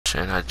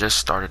much, and I just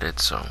started it,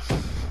 so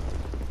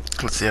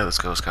let's see how this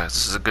goes, guys.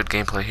 This is a good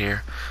gameplay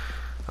here.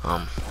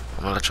 I'm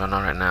gonna let y'all know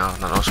right now,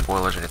 no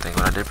spoilers or anything,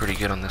 but I did pretty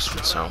good on this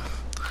one, so.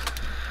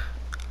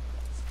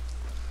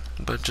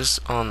 But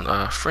just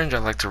on Fringe, I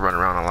like to run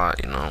around a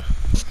lot, you know.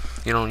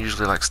 You don't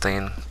usually like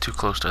staying too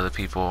close to other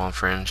people on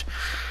Fringe.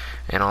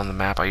 And on the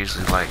map, I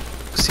usually like,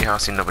 see how I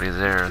see nobody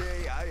there.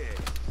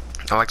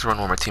 I like to run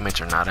where my teammates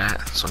are not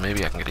at, so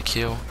maybe I can get a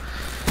kill.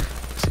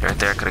 See right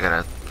there,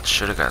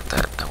 should have got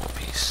that double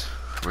piece.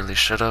 Really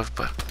should have,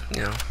 but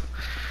you know,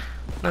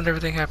 not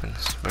everything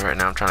happens. But right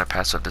now, I'm trying to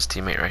pass up this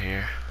teammate right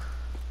here.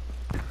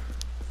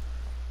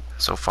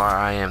 So far,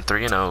 I am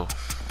 3-0.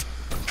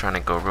 I'm trying to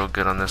go real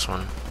good on this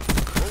one.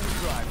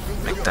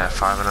 Make that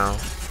 5-0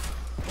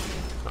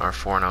 or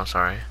 4-0.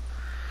 Sorry,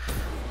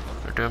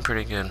 we're doing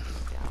pretty good.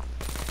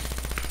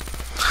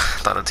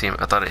 I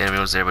thought an enemy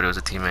was there, but it was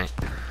a teammate.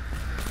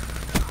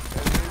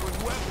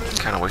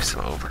 Kind of wasted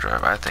my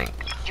overdrive, I think.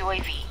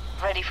 UAV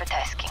ready for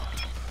tasking.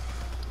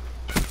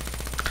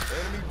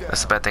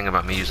 That's the bad thing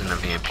about me using the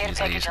VMP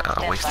is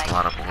I waste a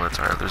lot of bullets,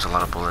 or I lose a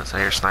lot of bullets. I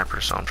hear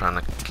snipers, so I'm trying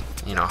to,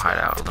 you know, hide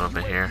out a little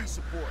bit here.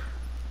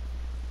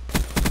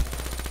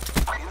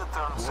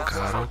 Oh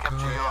god, oh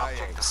god.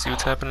 Let's see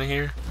what's happening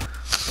here.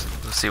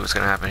 Let's see what's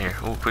gonna happen here.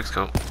 Oh, quick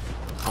scope.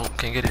 Oh,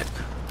 can't get it.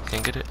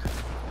 Can't get it.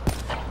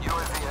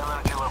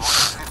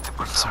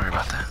 Sorry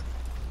about that.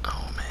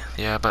 Oh man.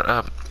 Yeah, but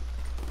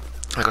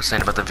like I was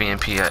saying about the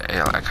VMP,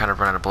 I kind of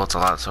run out of bullets a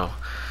lot, so I'm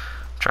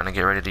trying to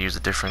get ready to use a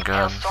different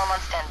gun.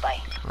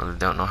 Really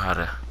don't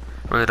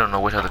know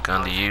which other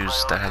gun to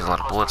use that has a lot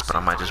of bullets, but I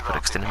might just put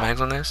extended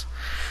mags on this.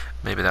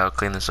 Maybe that'll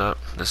clean this up,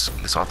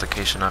 this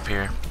altercation up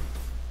here.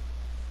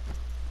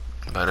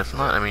 But if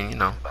not, I mean, you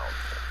know,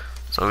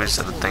 it's always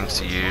the things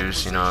to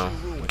use. You know,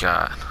 we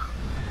got,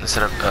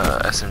 instead of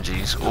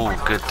SMGs,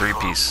 ooh, good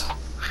 3-piece.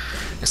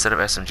 Instead of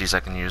SMGs, I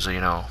can use,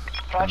 you know,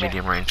 a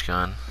medium range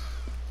gun.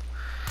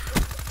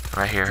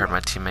 Right here, I heard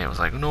my teammate was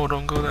like, "No,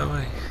 don't go that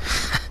way."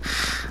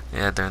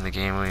 Yeah, during the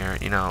game,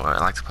 you know, I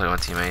like to play with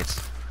my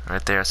teammates.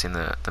 Right there, I seen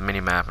the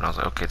mini map, and I was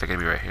like, okay, they're gonna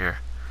be right here.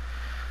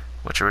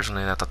 Which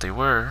originally I thought they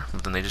were,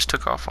 but then they just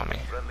took off on me.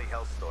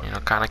 You know,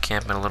 kind of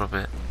camping a little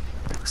bit,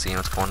 seeing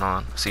what's going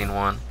on. Scene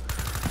one.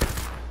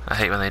 I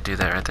hate when they do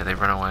that right there. They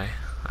run away.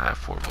 I have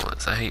 4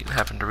 bullets. I hate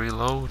having to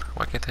reload.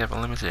 Why can't they have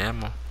unlimited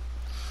ammo?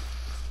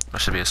 I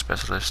should be a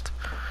specialist.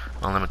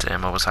 Unlimited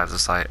ammo besides the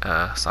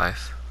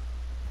scythe.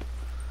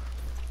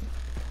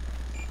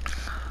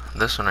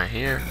 This one right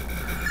here.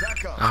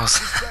 I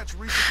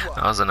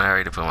was in a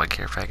hurry to put my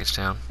care package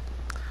down.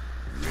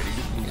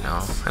 You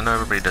know, I know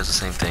everybody does the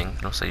same thing.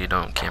 Don't say you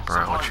don't camp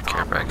around with your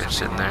care package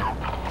sitting there.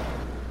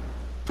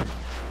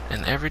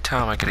 And every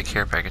time I get a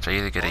care package, I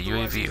either get a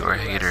UAV or a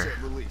hater.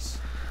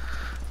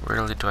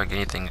 Rarely do I get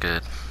anything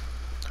good.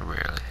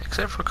 Rarely.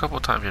 Except for a couple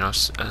of times, you know,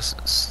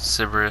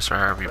 Cerberus or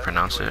however you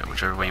pronounce it,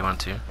 whichever way you want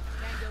to.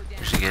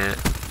 Usually get it.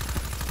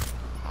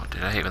 Oh,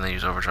 dude, I hate when they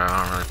use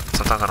overdrive.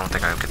 Sometimes I don't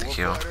think I get the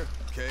kill.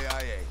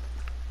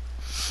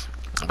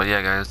 But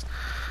yeah, guys,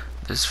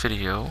 this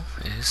video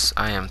is,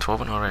 I am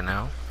 12-0 right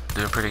now,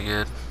 doing pretty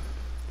good.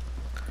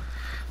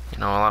 You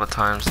know, a lot of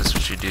times this is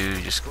what you do.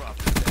 You just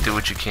do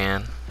what you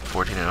can.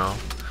 14-0.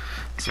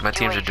 See, my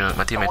teammates are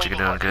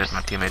doing good.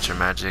 My teammates are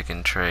Magic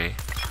and Trey,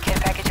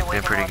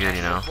 doing pretty good.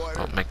 You know,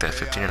 I'll make that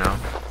 15-0.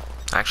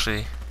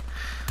 Actually,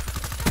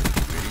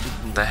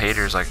 the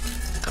haters like,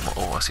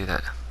 oh, I see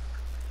that.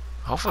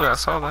 Hopefully, I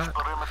saw that.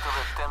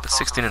 But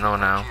 16-0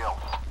 now.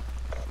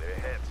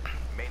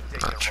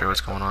 Not sure what's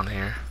going on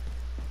here.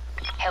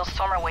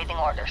 Hailstorm awaiting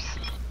orders.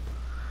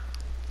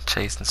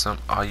 Chasing some.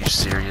 Are you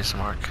serious,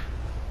 Mark?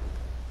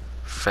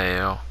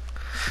 Fail.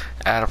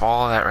 Out of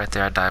all that right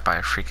there, I died by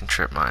a freaking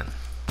trip mine.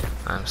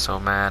 I'm so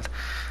mad.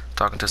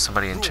 Talking to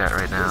somebody in chat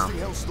right now.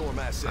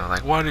 I'm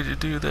like, why did you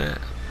do that?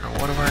 Or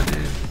what do I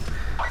do?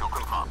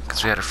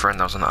 Because we had a friend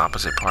that was on the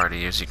opposite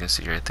party, as you can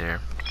see right there.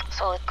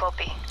 Solid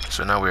copy.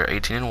 So now we're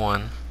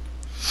 18-1.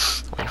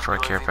 Waiting for our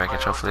care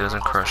package. Hopefully it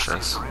doesn't crush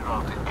us.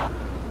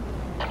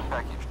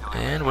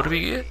 And what do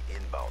we get?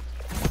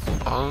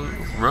 Oh,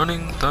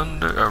 rolling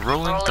thunder.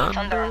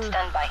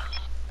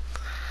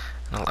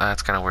 No,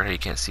 that's kind of weird how you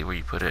can't see where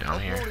you put it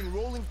on here.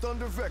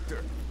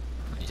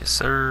 Yes,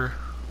 sir.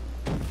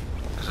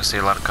 As I see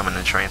a lot of coming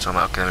in train, so I'm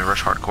like, okay, let me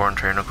rush hardcore and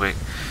train real quick.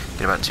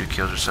 Get about 2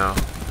 kills or so.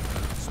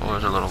 Oh,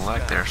 there's a little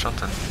lag there or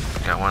something.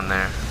 Got one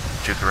there.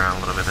 Juke around a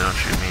little bit, they don't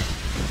shoot me.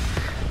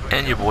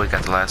 And your boy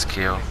got the last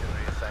kill.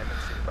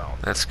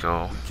 Let's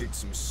go.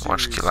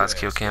 Watch the last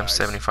kill cam,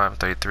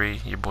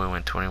 75-33. Your boy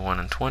went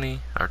 21-20,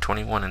 or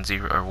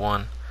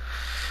 21-0-1.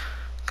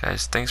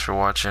 Guys, thanks for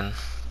watching.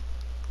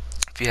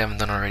 If you haven't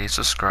done already,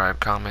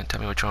 subscribe, comment,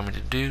 tell me what you want me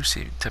to do.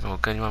 Tell me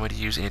what gun you want me to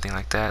use, anything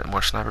like that.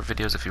 More sniper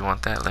videos if you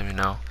want that, let me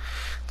know.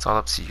 It's all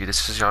up to you.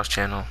 This is y'all's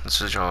channel.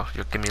 This is y'all.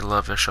 You'll give me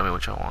love. You'll show me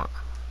what y'all want.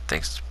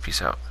 Thanks.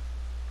 Peace out.